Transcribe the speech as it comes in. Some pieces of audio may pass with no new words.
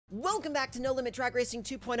Welcome back to No Limit Drag Racing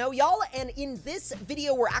 2.0, y'all, and in this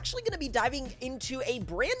video, we're actually going to be diving into a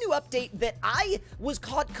brand new update that I was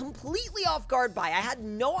caught completely off guard by. I had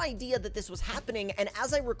no idea that this was happening, and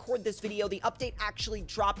as I record this video, the update actually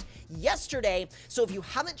dropped yesterday, so if you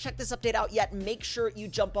haven't checked this update out yet, make sure you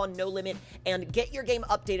jump on No Limit and get your game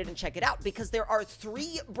updated and check it out, because there are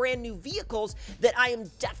 3 brand new vehicles that I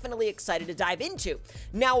am definitely excited to dive into.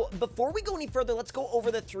 Now, before we go any further, let's go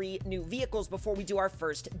over the 3 new vehicles before we do our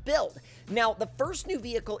first build. Now, the first new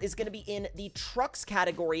vehicle is going to be in the trucks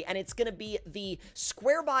category, and it's going to be the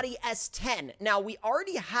Square Body S10. Now, we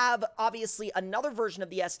already have, obviously, another version of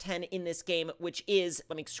the S10 in this game, which is,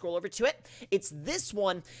 let me scroll over to it, it's this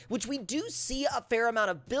one, which we do see a fair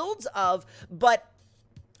amount of builds of, but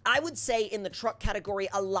I would say in the truck category,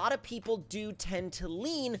 a lot of people do tend to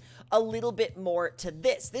lean a little bit more to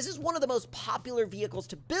this. This is one of the most popular vehicles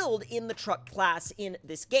to build in the truck class in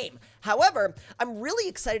this game. However, I'm really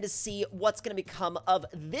excited to see what's going to become of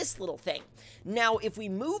this little thing. Now, if we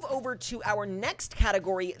move over to our next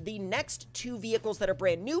category, the next 2 vehicles that are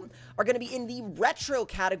brand new are going to be in the retro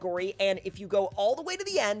category, and if you go all the way to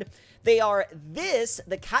the end, they are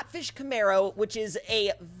the Catfish Camaro, which is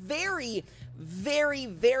a very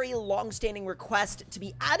long-standing request to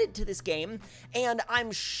be added to this game, and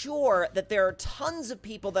I'm sure that there are tons of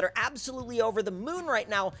people that are absolutely over the moon right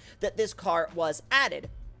now that this car was added.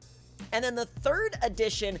 And then the third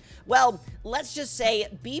edition, well, let's just say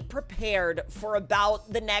be prepared for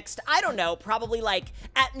about the next, I don't know, probably like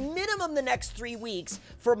at minimum the next 3 weeks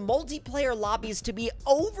for multiplayer lobbies to be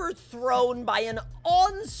overthrown by an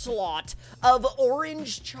onslaught of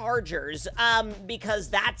orange chargers, because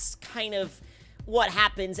that's kind of what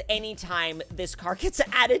happens anytime this car gets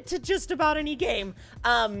added to just about any game.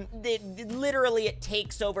 Literally, it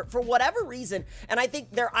takes over for whatever reason, and I think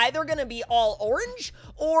they're either going to be all orange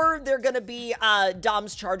or they're going to be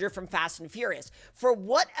Dom's Charger from Fast and Furious. For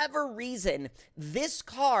whatever reason, this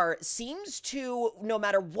car seems to, no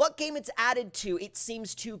matter what game it's added to, it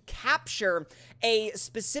seems to capture a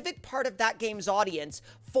specific part of that game's audience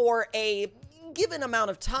for a given amount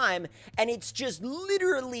of time, and it's just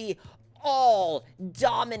literally all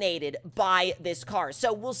dominated by this car.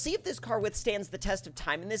 So we'll see if this car withstands the test of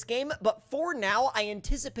time in this game, but for now, I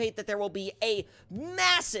anticipate that there will be a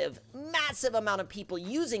massive amount of people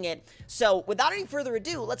using it. So without any further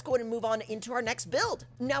ado, let's go ahead and move on into our next build.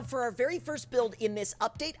 Now, for our very first build in this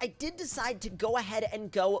update, I did decide to go ahead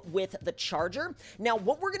and go with the Charger. Now,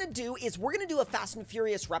 what we're gonna do is we're gonna do a Fast and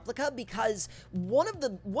Furious replica, because one of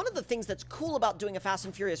the things that's cool about doing a Fast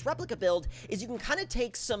and Furious replica build is you can kind of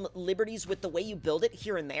take some liberties with the way you build it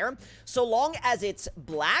here and there. So long as it's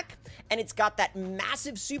black and it's got that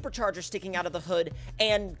massive supercharger sticking out of the hood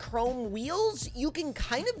and chrome wheels, you can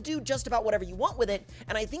kind of do just about whatever you want with it.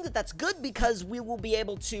 And I think that that's good, because we will be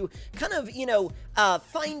able to kind of, you know,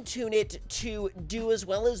 fine-tune it to do as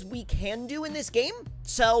well as we can do in this game.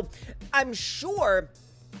 So I'm sure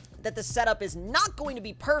that the setup is not going to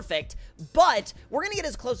be perfect, but we're going to get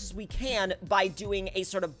as close as we can by doing a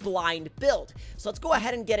sort of blind build. So let's go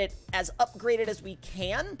ahead and get it as upgraded as we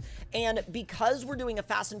can, and because we're doing a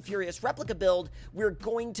Fast and Furious replica build, we're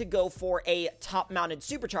going to go for a top-mounted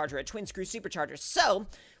supercharger, a twin-screw supercharger. So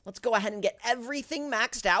let's go ahead and get everything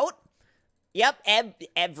maxed out. Yep,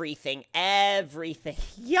 everything.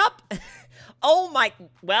 Yep. Oh my,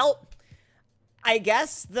 well, I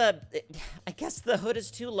guess the hood is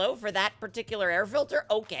too low for that particular air filter.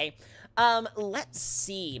 Okay. Let's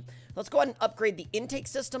see. Let's go ahead and upgrade the intake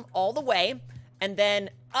system all the way. And then,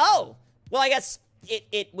 oh, well, I guess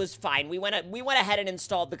it was fine. We went ahead and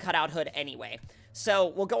installed the cutout hood anyway. So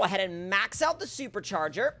we'll go ahead and max out the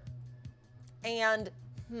supercharger. And,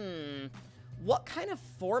 what kind of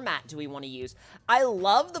format do we want to use? I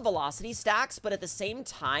love the velocity stacks, but at the same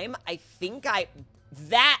time, I think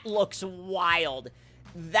that looks wild.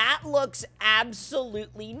 That looks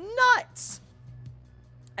absolutely nuts.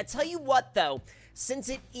 I tell you what, though, since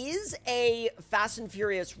it is a Fast and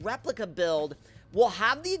Furious replica build, we'll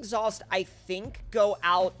have the exhaust, I think, go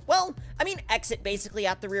out, well, I mean, exit basically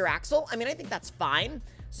at the rear axle. I mean, I think that's fine.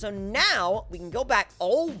 So now we can go back.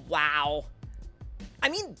 Oh, wow. I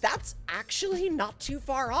mean, that's actually not too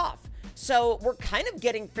far off. So we're kind of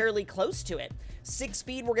getting fairly close to it.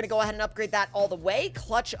 6-speed, we're going to go ahead and upgrade that all the way.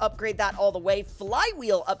 Clutch, upgrade that all the way.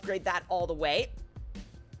 Flywheel, upgrade that all the way.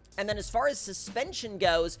 And then as far as suspension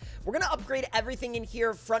goes, we're going to upgrade everything in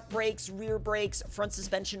here. Front brakes, front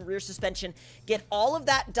suspension, rear suspension. Get all of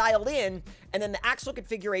that dialed in. And then the axle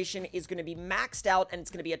configuration is going to be maxed out, and it's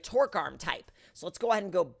going to be a torque arm type. So let's go ahead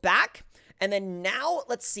and go back. And then now,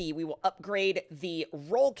 let's see, we will upgrade the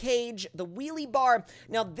roll cage, the wheelie bar.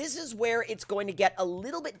 Now, this is where it's going to get a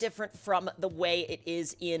little bit different from the way it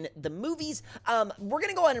is in the movies. We're going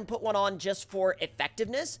to go ahead and put one on just for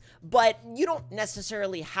effectiveness, but you don't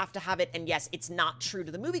necessarily have to have it. And yes, it's not true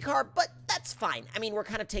to the movie car, but that's fine. I mean, we're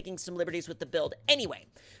kind of taking some liberties with the build anyway.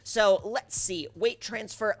 So let's see, weight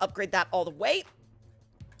transfer, upgrade that all the way.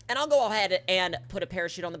 And I'll go ahead and put a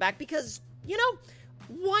parachute on the back because, you know,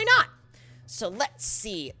 why not? So let's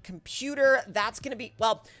see, computer, that's going to be,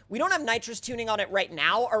 well, we don't have nitrous tuning on it right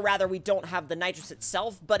now, or rather we don't have the nitrous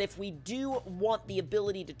itself, but if we do want the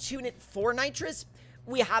ability to tune it for nitrous,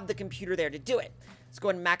 we have the computer there to do it. Let's go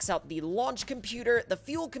ahead and max out the launch computer, the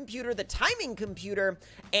fuel computer, the timing computer,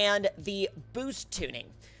 and the boost tuning.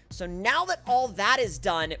 So now that all that is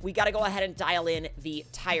done, we got to go ahead and dial in the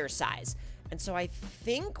tire size. And so I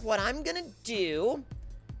think what I'm going to do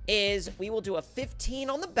is we will do a 15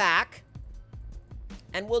 on the back,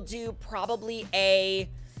 and we'll do probably a,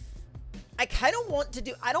 I kind of want to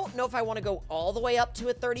do, I don't know if I want to go all the way up to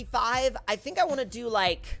a 35. I think I want to do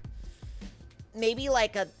like, maybe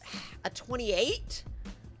like a 28.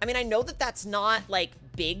 I mean, I know that that's not like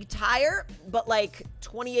big tire, but like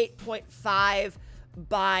 28.5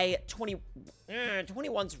 by 20,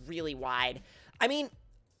 21's really wide. I mean,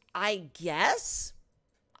 I guess,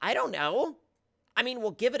 I don't know. I mean,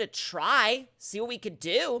 we'll give it a try, see what we could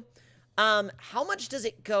do. How much does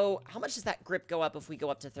it go? How much does that grip go up if we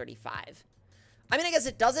go up to 35? I mean, I guess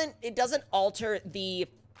it doesn't alter the,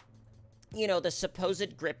 you know, the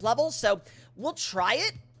supposed grip level. So we'll try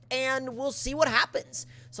it and we'll see what happens.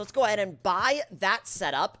 So let's go ahead and buy that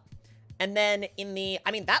setup. And then in the,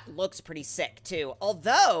 I mean, that looks pretty sick too.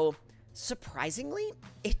 Although, surprisingly,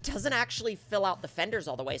 it doesn't actually fill out the fenders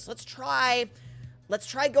all the way. So let's try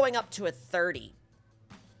going up to a 30.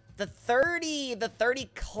 The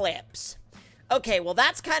 30 clips. Okay, well,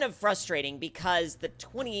 that's kind of frustrating because the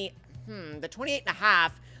 28 and a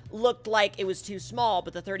half looked like it was too small,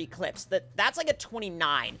 but the 30 clips, that's like a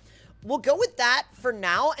 29. We'll go with that for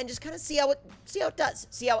now and just kind of see how it does,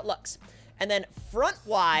 see how it looks. And then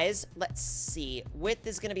front-wise, let's see, width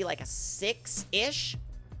is going to be like a 6-ish.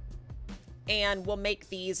 And we'll make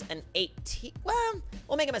these an 18, well,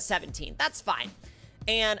 we'll make them a 17. That's fine.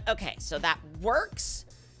 And, okay, so that works.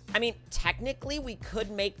 I mean, technically, we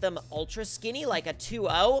could make them ultra skinny, like a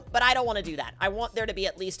 2.0, but I don't want to do that. I want there to be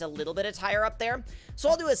at least a little bit of tire up there, so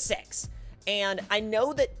I'll do a 6. And I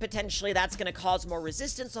know that potentially that's going to cause more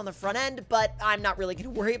resistance on the front end, but I'm not really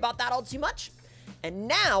going to worry about that all too much. And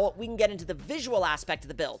now we can get into the visual aspect of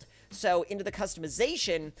the build. So into the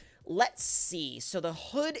customization, let's see. So the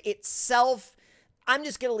hood itself, I'm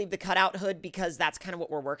just going to leave the cutout hood because that's kind of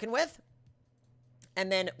what we're working with.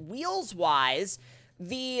 And then wheels-wise,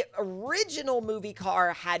 the original movie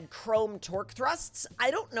car had chrome torque thrusts. I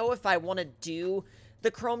don't know if I want to do the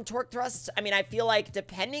chrome torque thrusts. I mean, I feel like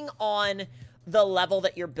depending on the level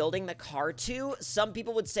that you're building the car to, some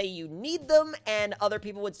people would say you need them and other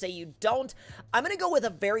people would say you don't. I'm going to go with a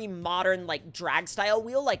very modern, like, drag style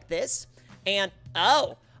wheel like this. And,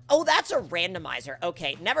 oh, that's a randomizer.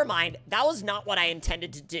 Okay, never mind. That was not what I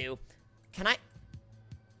intended to do. Can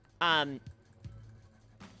I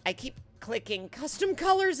keep clicking custom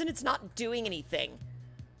colors and it's not doing anything.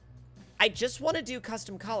 I just want to do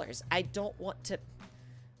custom colors. I don't want to...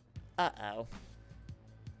 Uh-oh.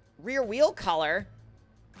 Rear wheel color.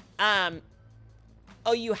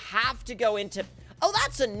 Oh, you have to go into... Oh,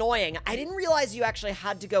 that's annoying. I didn't realize you actually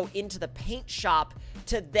had to go into the paint shop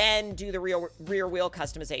to then do the rear wheel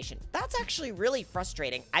customization. That's actually really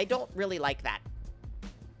frustrating. I don't really like that.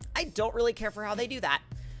 I don't really care for how they do that.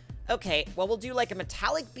 Okay, well, we'll do like a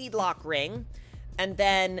metallic beadlock ring. And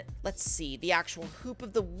then, let's see, the actual hoop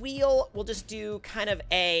of the wheel, we'll just do kind of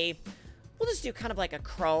like a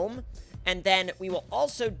chrome. And then we will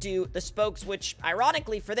also do the spokes, which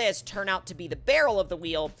ironically for this turn out to be the barrel of the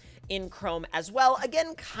wheel in chrome as well.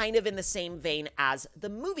 Again, kind of in the same vein as the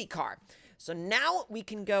movie car. So now we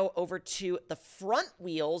can go over to the front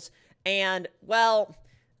wheels and, well,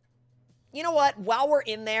 you know what? While we're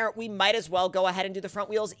in there, we might as well go ahead and do the front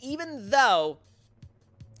wheels, even though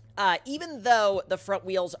the front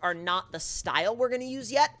wheels are not the style we're going to use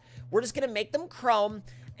yet. We're just going to make them chrome,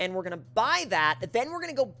 and we're going to buy that. Then we're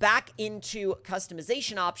going to go back into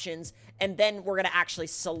customization options, and then we're going to actually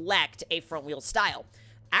select a front wheel style.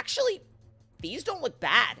 Actually, these don't look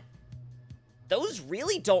bad. Those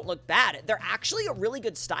really don't look bad. They're actually a really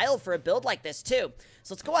good style for a build like this, too.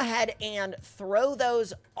 So let's go ahead and throw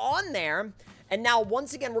those on there. And now,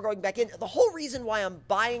 once again, we're going back in. The whole reason why I'm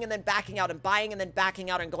buying and then backing out and buying and then backing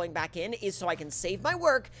out and going back in is so I can save my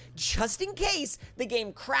work just in case the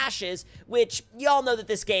game crashes, which y'all know that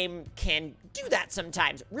this game can do that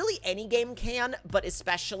sometimes. Really, any game can, but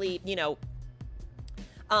especially, you know,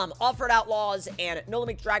 Off-Road Outlaws and No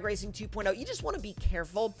Limit Drag Racing 2.0, you just want to be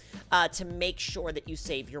careful to make sure that you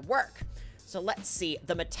save your work. So let's see.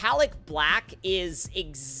 The metallic black is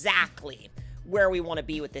exactly where we want to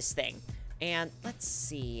be with this thing. And let's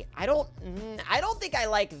see. I don't think I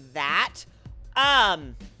like that.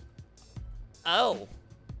 Oh.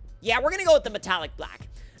 Yeah, we're going to go with the metallic black.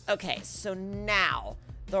 Okay, so now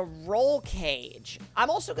the roll cage. I'm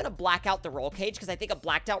also going to black out the roll cage because I think a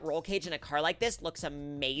blacked out roll cage in a car like this looks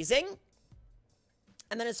amazing.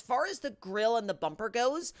 And then as far as the grill and the bumper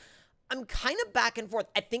goes, I'm kind of back and forth.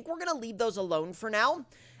 I think we're going to leave those alone for now.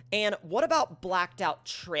 And what about blacked out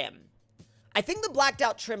trim? I think the blacked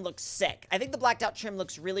out trim looks sick. I think the blacked out trim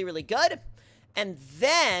looks really, really good. And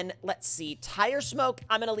then, let's see, tire smoke.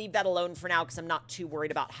 I'm going to leave that alone for now because I'm not too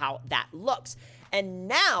worried about how that looks. And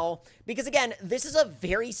now, because again, this is a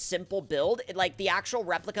very simple build. Like, the actual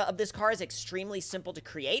replica of this car is extremely simple to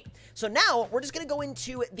create. So now, we're just going to go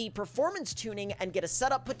into the performance tuning and get a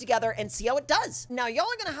setup put together and see how it does. Now, y'all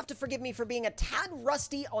are going to have to forgive me for being a tad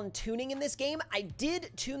rusty on tuning in this game. I did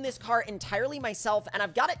tune this car entirely myself, and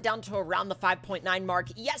I've got it down to around the 5.9 mark.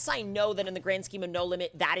 Yes, I know that in the grand scheme of No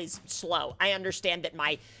Limit, that is slow. I understand that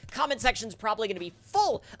my comment section is probably going to be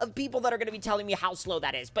full of people that are going to be telling me how slow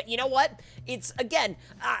that is. But you know what? It's, again,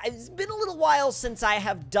 it's been a little while since I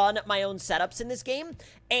have done my own setups in this game,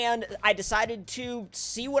 and I decided to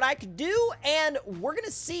see what I could do, and we're going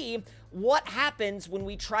to see what happens when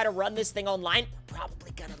we try to run this thing online. We're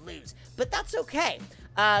probably going to lose, but that's okay.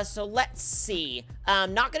 So let's see.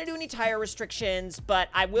 I'm not going to do any tire restrictions, but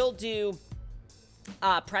I will do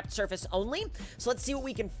prepped surface only. So let's see what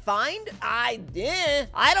we can find. I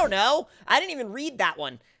don't know. I didn't even read that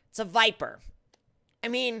one. It's a Viper. I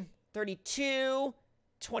mean, 32,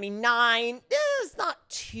 29. It's not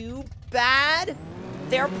too bad.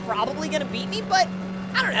 They're probably going to beat me, but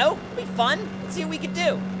I don't know. It'll be fun. Let's see what we can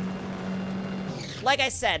do. Like I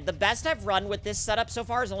said, the best I've run with this setup so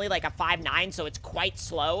far is only like a 5.9, so it's quite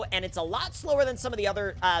slow, and it's a lot slower than some of the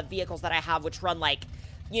other vehicles that I have, which run like,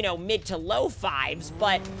 you know, mid to low 5s,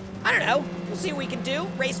 but I don't know. We'll see what we can do.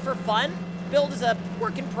 Race for fun. Build is a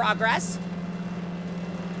work in progress.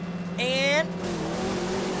 And...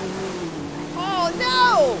 oh,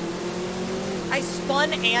 no! I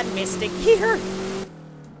spun and missed a gear.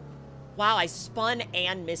 Wow, I spun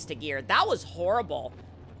and missed a gear. That was horrible.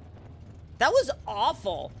 That was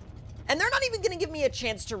awful. And they're not even going to give me a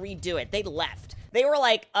chance to redo it. They left. They were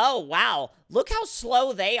like, oh, wow, look how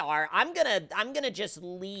slow they are. I'm gonna just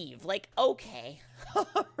leave. Like, okay.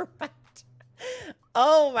 All right.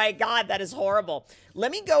 Oh my God, that is horrible.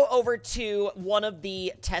 Let me go over to one of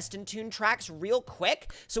the test and tune tracks real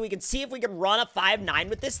quick so we can see if we can run a 5.9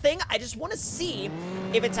 with this thing. I just want to see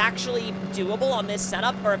if it's actually doable on this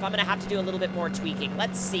setup or if I'm gonna have to do a little bit more tweaking.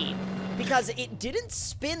 Let's see. Because it didn't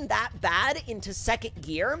spin that bad into second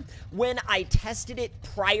gear when I tested it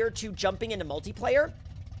prior to jumping into multiplayer.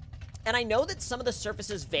 And I know that some of the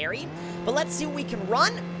surfaces vary, but let's see what we can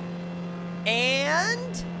run.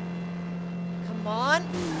 And... come on.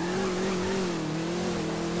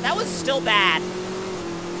 That was still bad.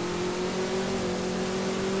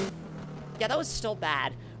 Yeah, that was still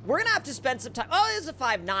bad. We're gonna have to spend some time. Oh, it is a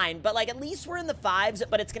 5.9, but like at least we're in the 5s,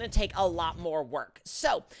 but it's gonna take a lot more work.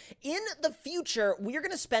 So in the future, we're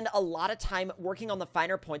gonna spend a lot of time working on the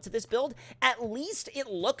finer points of this build. At least it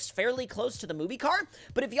looks fairly close to the movie car.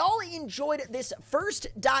 But if y'all enjoyed this first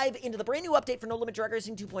dive into the brand new update for No Limit Drag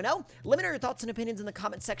Racing 2.0, let me know your thoughts and opinions in the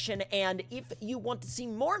comment section. And if you want to see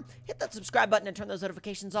more, hit that subscribe button and turn those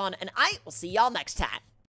notifications on. And I will see y'all next time.